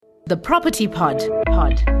The Property Pod.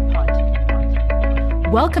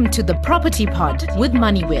 Welcome to The Property Pod with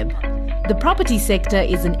MoneyWeb. The property sector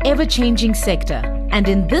is an ever-changing sector. And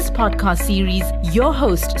in this podcast series, your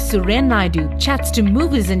host, Suren Naidu, chats to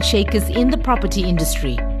movers and shakers in the property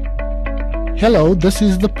industry. Hello, this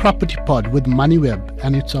is The Property Pod with MoneyWeb,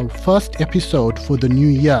 and it's our first episode for the new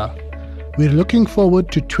year. We're looking forward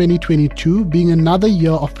to 2022 being another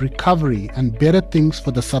year of recovery and better things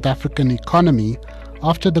for the South African economy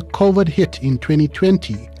after the COVID hit in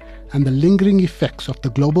 2020 and the lingering effects of the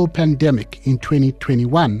global pandemic in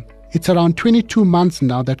 2021. It's around 22 months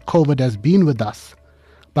now that COVID has been with us,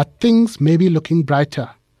 but things may be looking brighter.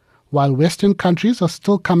 While Western countries are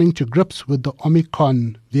still coming to grips with the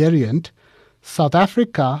Omicron variant, South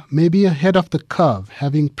Africa may be ahead of the curve,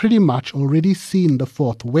 having pretty much already seen the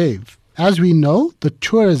fourth wave. As we know, the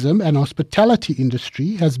tourism and hospitality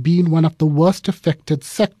industry has been one of the worst affected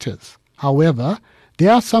sectors. However,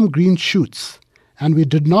 there are some green shoots, and we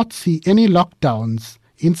did not see any lockdowns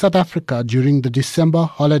in South Africa during the December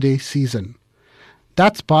holiday season.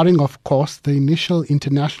 That's barring, of course, the initial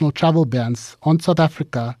international travel bans on South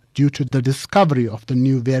Africa due to the discovery of the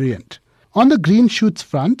new variant. On the green shoots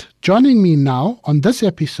front, joining me now on this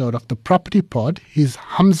episode of the Property Pod is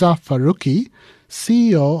Hamza Farooqui,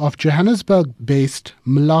 CEO of Joburg-based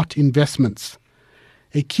Millat Investments.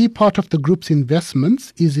 A key part of the group's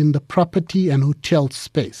investments is in the property and hotel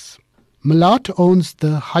space. Millat owns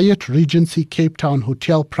the Hyatt Regency Cape Town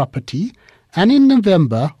hotel property and in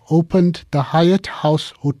November opened the Hyatt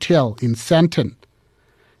House Hotel in Sandton.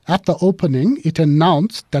 At the opening, it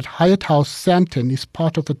announced that Hyatt House Sandton is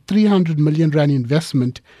part of a 300 million rand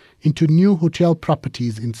investment into new hotel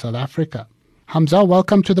properties in South Africa. Hamza,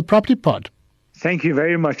 welcome to the Property Pod. Thank you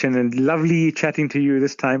very much, and lovely chatting to you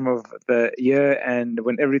this time of the year and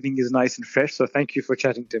when everything is nice and fresh. So thank you for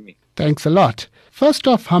chatting to me. Thanks a lot. First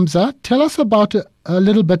off, Hamza, tell us about a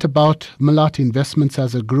little bit about Millat Investments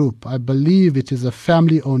as a group. I believe it is a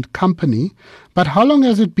family-owned company, but how long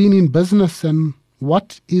has it been in business and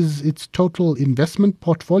what is its total investment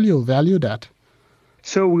portfolio valued at?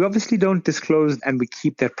 So we obviously don't disclose and we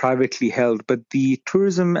keep that privately held, but the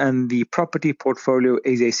tourism and the property portfolio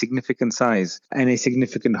is a significant size and a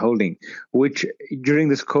significant holding, which during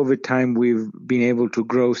this COVID time we've been able to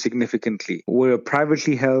grow significantly. We're a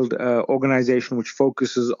privately held organization which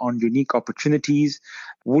focuses on unique opportunities,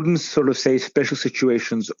 wouldn't sort of say special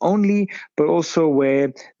situations only, but also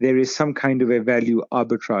where there is some kind of a value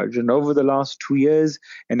arbitrage. And over the last 2 years,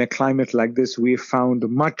 in a climate like this, we've found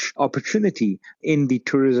much opportunity in the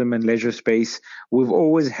tourism and leisure space. We've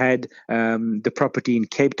always had the property in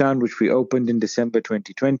Cape Town, which we opened in December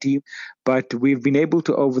 2020. But we've been able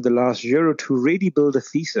to, over the last year or two, really build a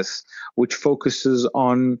thesis which focuses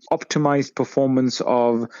on optimized performance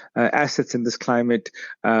of assets in this climate,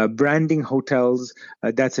 branding hotels.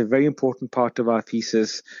 That's a very important part of our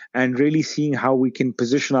thesis, and really seeing how we can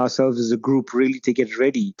position ourselves as a group really to get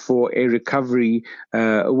ready for a recovery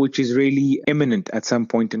which is really imminent at some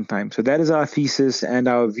point in time. So that is our thesis, and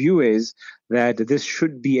our view is that this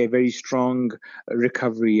should be a very strong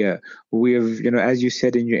recovery year. We have, as you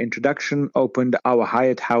said in your introduction, opened our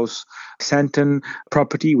Hyatt House Sandton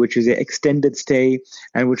property, which is an extended stay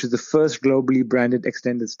and which is the first globally branded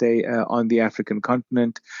extended stay on the African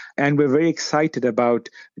continent. And we're very excited about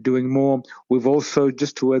doing more. We've also,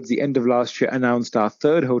 just towards the end of last year, announced our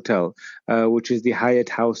third hotel, which is the Hyatt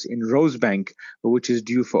House in Rosebank, which is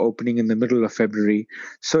due for opening in the middle of February.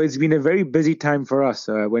 So it's been a very busy time for us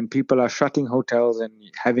when people are shutting hotels and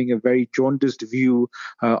having a very jaundiced view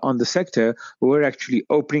on the sector. We're actually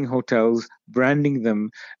opening hotels, branding them,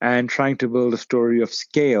 and trying to build a story of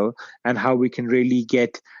scale and how we can really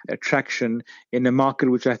get traction in a market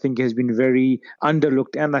which I think has been very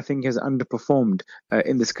underlooked and I think has underperformed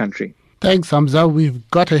in this country. Thanks, Hamza. We've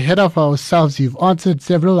got ahead of ourselves. You've answered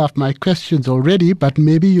several of my questions already, but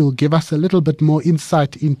maybe you'll give us a little bit more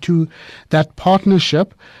insight into that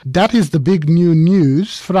partnership. That is the big new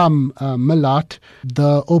news from Millat,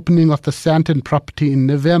 the opening of the Sandton property in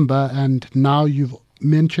November, and now you've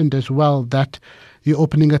mentioned as well that you're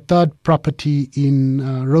opening a third property in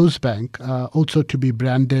Rosebank, also to be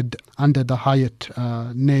branded under the Hyatt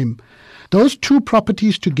name. Those two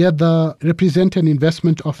properties together represent an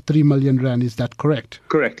investment of 3 million rand. Is that correct?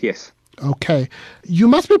 Correct, yes. Okay. You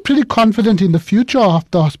must be pretty confident in the future of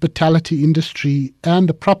the hospitality industry and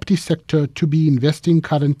the property sector to be investing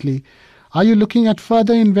currently. Are you looking at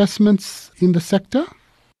further investments in the sector?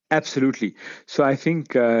 Absolutely. So I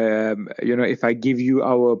think, if I give you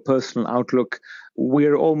our personal outlook,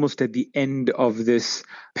 we're almost at the end of this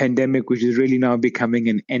pandemic, which is really now becoming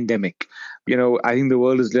an endemic. I think the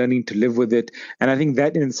world is learning to live with it. And I think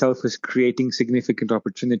that in itself is creating significant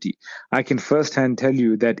opportunity. I can firsthand tell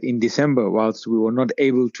you that in December, whilst we were not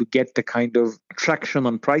able to get the kind of traction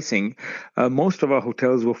on pricing, most of our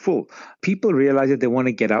hotels were full. People realize that they want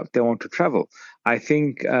to get out, they want to travel. I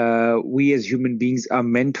think we as human beings are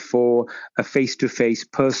meant for a face-to-face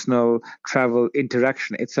personal travel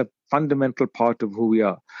interaction. It's a fundamental part of who we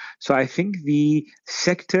are. So I think the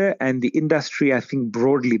sector and the industry, I think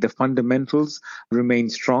broadly, the fundamentals remain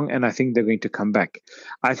strong, and I think they're going to come back.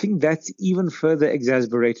 I think that's even further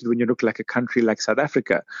exacerbated when you look like a country like South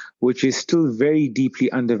Africa, which is still very deeply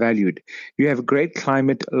undervalued. You have great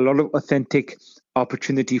climate, a lot of authentic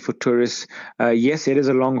opportunity for tourists. Yes, it is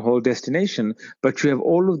a long haul destination, but you have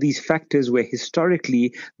all of these factors where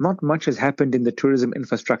historically not much has happened in the tourism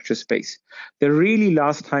infrastructure space. The really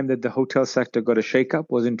last time that the hotel sector got a shakeup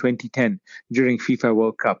was in 2010 during FIFA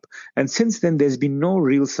World Cup. And since then, there's been no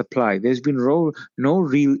real supply. There's been no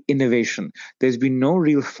real innovation. There's been no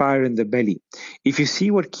real fire in the belly. If you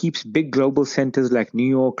see what keeps big global centers like New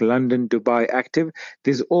York, London, Dubai active,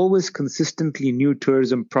 there's always consistently new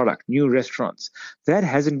tourism product, new restaurants. That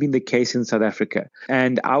hasn't been the case in South Africa.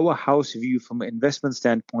 And our house view from an investment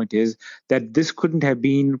standpoint is that this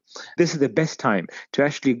is the best time to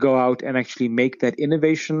actually go out and actually make that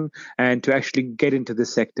innovation and to actually get into the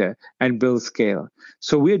sector and build scale.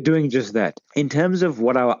 So we're doing just that. In terms of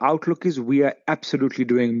what our outlook is, we are absolutely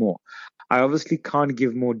doing more. I obviously can't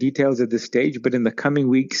give more details at this stage, but in the coming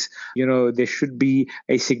weeks, there should be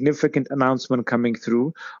a significant announcement coming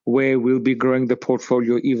through where we'll be growing the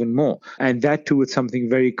portfolio even more. And that too is something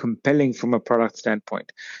very compelling from a product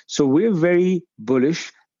standpoint. So we're very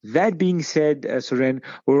bullish. That being said, Suren,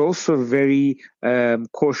 we're also very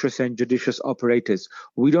cautious and judicious operators.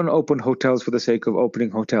 We don't open hotels for the sake of opening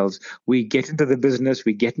hotels. We get into the business,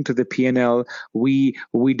 we get into the P&L. We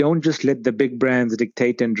don't just let the big brands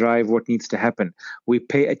dictate and drive what needs to happen. We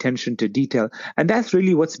pay attention to detail. And that's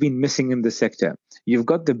really what's been missing in the sector. You've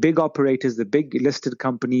got the big operators, the big listed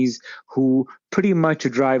companies who pretty much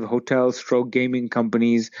drive hotels, gaming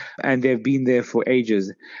companies, and they've been there for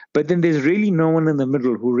ages. But then there's really no one in the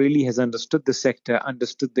middle who really has understood the sector,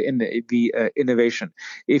 understood the innovation.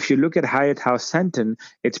 If you look at Hyatt House Santon,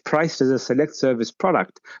 it's priced as a select service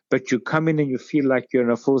product, but you come in and you feel like you're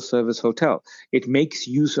in a full service hotel. It makes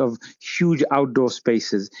use of huge outdoor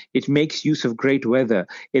spaces. It makes use of great weather.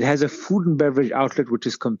 It has a food and beverage outlet, which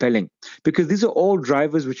is compelling, because these are all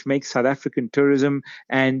drivers which make South African tourism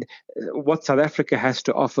and what South Africa has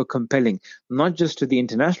to offer compelling, not just to the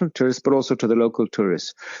international tourists, but also to the local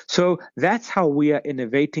tourists. So that's how we are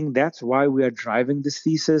innovating. That's why we are driving this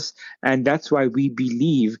thesis. And that's why we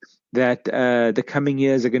believe that the coming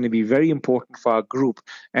years are going to be very important for our group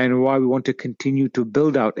and why we want to continue to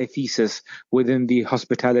build out a thesis within the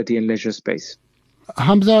hospitality and leisure space.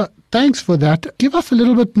 Hamza, thanks for that. Give us a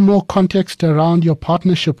little bit more context around your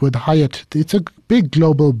partnership with Hyatt. It's a big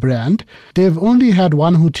global brand. They've only had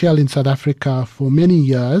one hotel in South Africa for many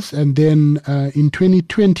years, and then in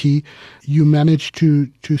 2020, you managed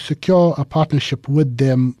to secure a partnership with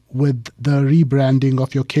them with the rebranding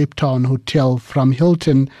of your Cape Town hotel from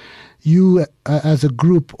Hilton. You as a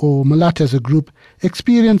group, or Millat as a group,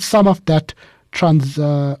 experienced some of that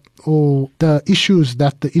or the issues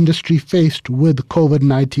that the industry faced with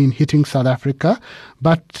COVID-19 hitting South Africa,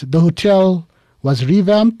 but the hotel was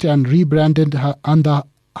revamped and rebranded under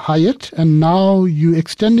Hyatt, and now you're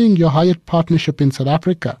extending your Hyatt partnership in South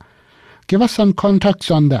Africa. Give us some context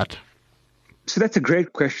on that. So that's a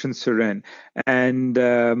great question, Suren. And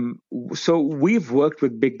so we've worked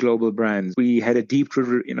with big global brands. We had a deep,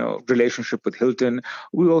 relationship with Hilton.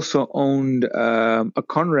 We also owned a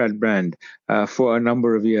Conrad brand for a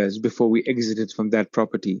number of years before we exited from that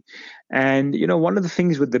property. And, one of the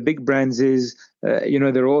things with the big brands is,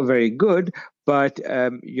 they're all very good, but,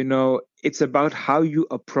 it's about how you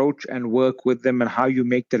approach and work with them and how you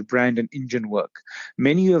make that brand and engine work.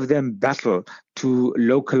 Many of them battle to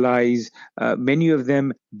localize. Many of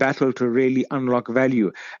them battle to really unlock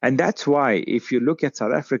value. And that's why if you look at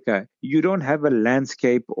South Africa, you don't have a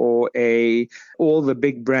landscape or all the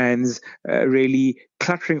big brands really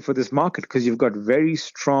cluttering for this market, because you've got very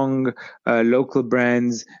strong local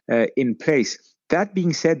brands in place. That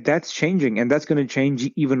being said, that's changing, and that's going to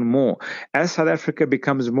change even more. As South Africa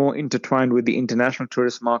becomes more intertwined with the international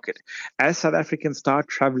tourist market, as South Africans start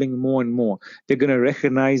traveling more and more, they're going to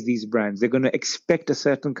recognize these brands. They're going to expect a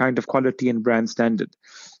certain kind of quality and brand standard.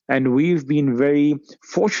 And we've been very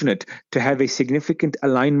fortunate to have a significant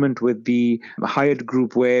alignment with the Hyatt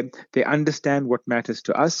Group, where they understand what matters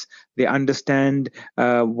to us, they understand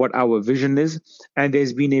what our vision is, and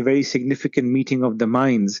there's been a very significant meeting of the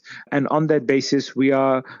minds. And on that basis, we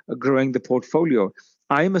are growing the portfolio.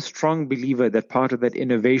 I am a strong believer that part of that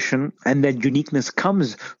innovation and that uniqueness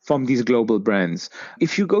comes from these global brands.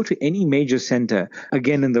 If you go to any major center,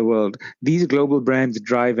 again in the world, these global brands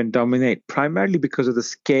drive and dominate primarily because of the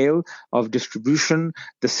scale of distribution,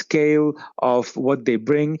 the scale of what they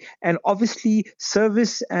bring, and obviously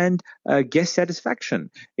service and guest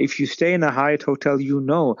satisfaction. If you stay in a Hyatt hotel, you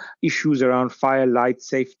know issues around fire, light,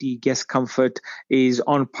 safety, guest comfort is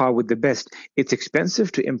on par with the best. It's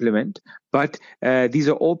expensive to implement, but these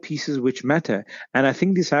are all pieces which matter. And I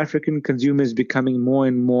think the South African consumer is becoming more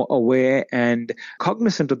and more aware and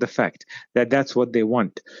cognizant of the fact that that's what they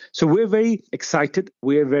want. So we're very excited.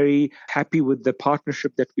 We're very happy with the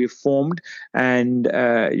partnership that we've formed. And,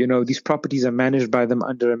 these properties are managed by them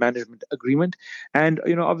under a management agreement. And,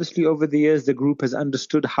 obviously over the years, the group has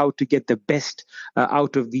understood how to get the best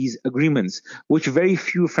out of these agreements, which very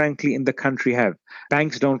few, frankly, in the country have.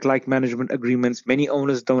 Banks don't like management agreements. Many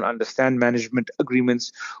owners don't understand management agreements.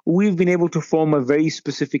 We've been able to form a very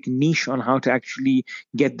specific niche on how to actually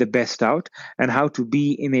get the best out and how to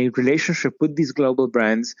be in a relationship with these global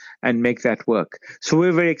brands and make that work. So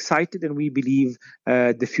we're very excited, and we believe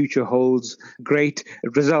the future holds great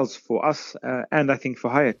results for us and I think for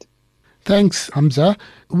Hyatt. Thanks, Hamza.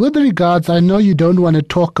 With regards, I know you don't want to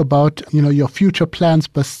talk about, your future plans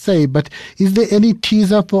per se, but is there any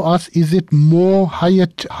teaser for us? Is it more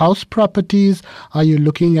Hyatt house properties? Are you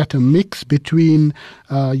looking at a mix between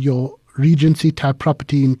your Regency type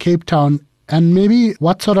property in Cape Town? And maybe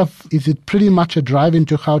is it pretty much a drive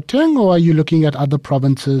into Gauteng, or are you looking at other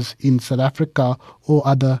provinces in South Africa or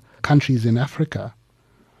other countries in Africa?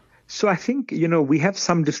 So I think, we have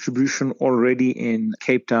some distribution already in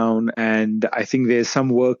Cape Town, and I think there's some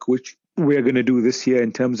work which we're going to do this year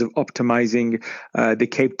in terms of optimizing the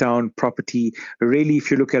Cape Town property. Really, if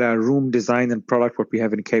you look at our room design and product, what we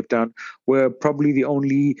have in Cape Town, we're probably the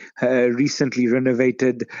only recently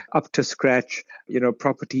renovated, up to scratch,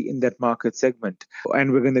 property in that market segment.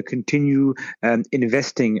 And we're going to continue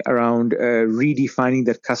investing around redefining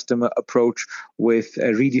that customer approach with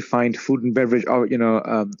redefined food and beverage,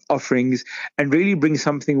 offerings, and really bring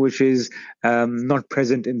something which is not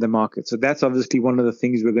present in the market. So that's obviously one of the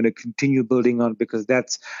things we're going to continue building on, because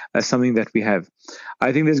that's something that we have.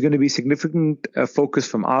 I think there's going to be significant focus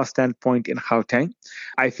from our standpoint in Gauteng.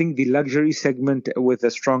 I think the luxury segment with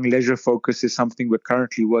a strong leisure focus is something we're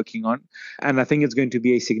currently working on, and I think it's going to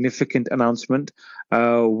be a significant announcement.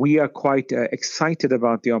 We are quite excited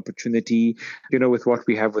about the opportunity, with what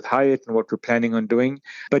we have with Hyatt and what we're planning on doing.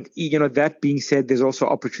 But that being said, there's also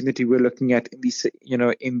opportunity we're looking at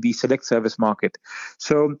in the select service market.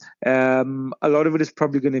 So a lot of it is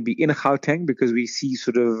probably going to be in Gauteng, because we see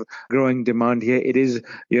sort of growing demand here. It is,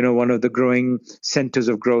 one of the growing centers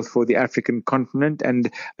of growth for the African continent, and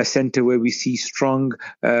a center where we see strong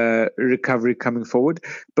recovery coming forward.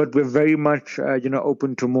 But we're very much,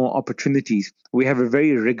 open to more opportunities. We have a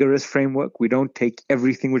very rigorous framework. We don't take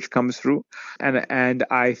everything which comes through. And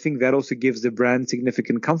I think that also gives the brand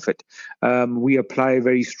significant comfort. We apply a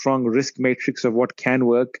very strong risk matrix of what can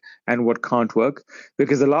work and what can't work,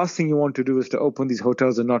 because the last thing you want to do is to open these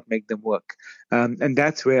hotels and not make them work. And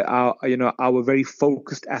that's where our very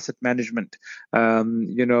focused asset management,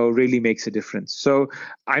 really makes a difference. So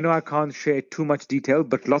I know I can't share too much detail,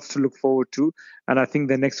 but lots to look forward to. And I think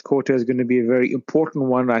the next quarter is going to be a very important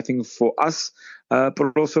one, I think, for us,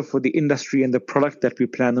 but also for the industry and the product that we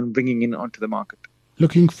plan on bringing in onto the market.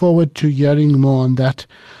 Looking forward to hearing more on that.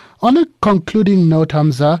 On a concluding note,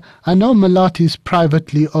 Hamza, I know Millat is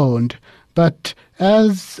privately owned, but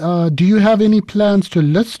do you have any plans to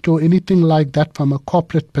list or anything like that from a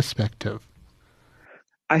corporate perspective?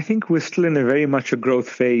 I think we're still in a very much a growth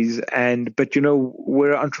phase, but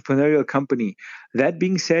we're an entrepreneurial company. That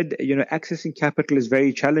being said, accessing capital is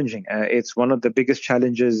very challenging. It's one of the biggest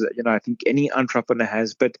challenges, I think any entrepreneur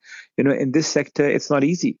has. But, in this sector, it's not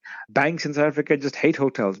easy. Banks in South Africa just hate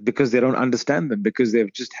hotels because they don't understand them, because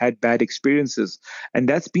they've just had bad experiences. And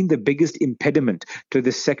that's been the biggest impediment to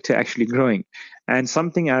this sector actually growing. And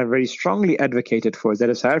something I very strongly advocated for is that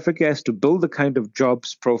if South Africa has to build the kind of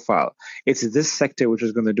jobs profile, it's this sector which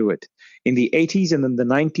is going to do it. In the 80s and in the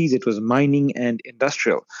 90s, it was mining and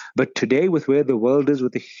industrial. But today, with where the world is,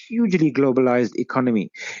 with a hugely globalized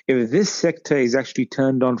economy, if this sector is actually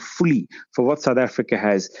turned on fully for what South Africa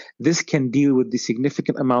has, this can deal with the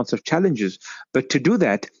significant amounts of challenges. But to do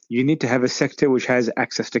that, you need to have a sector which has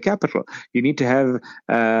access to capital. You need to have,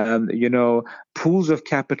 pools of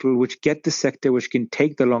capital which get the sector, which can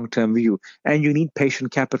take the long-term view. And you need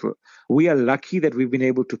patient capital. We are lucky that we've been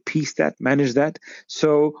able to piece that, manage that.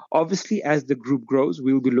 So obviously, as the group grows,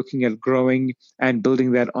 we'll be looking at growing and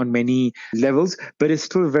building that on many levels. But it's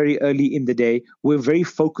still very early in the day. We're very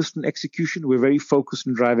focused on execution. We're very focused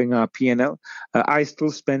on driving our P&L. I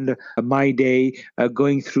still spend my day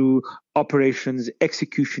going through operations,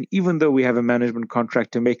 execution, even though we have a management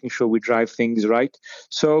contract, and making sure we drive things right.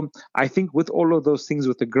 So I think with all of those things,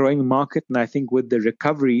 with the growing market, and I think with the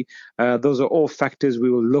recovery, those are all factors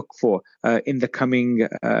we will look for in the coming,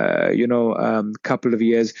 couple of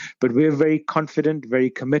years. But we're very confident, very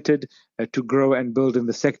committed to grow and build in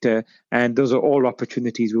the sector. And those are all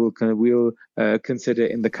opportunities we'll consider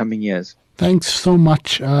in the coming years. Thanks so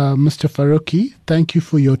much, Mr. Farooqui. Thank you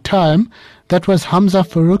for your time. That was Hamza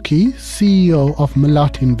Farooqui, CEO of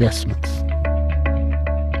Millat Investments.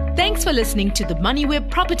 Thanks for listening to the MoneyWeb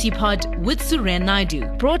Property Pod with Suren Naidu,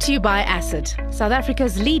 brought to you by Asset, South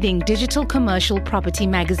Africa's leading digital commercial property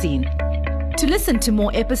magazine. To listen to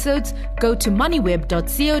more episodes, go to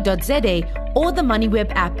moneyweb.co.za or the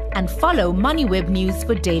MoneyWeb app and follow MoneyWeb News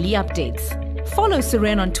for daily updates. Follow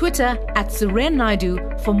Suren on Twitter @Suren Naidu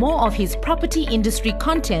for more of his property industry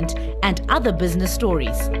content and other business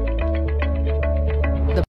stories.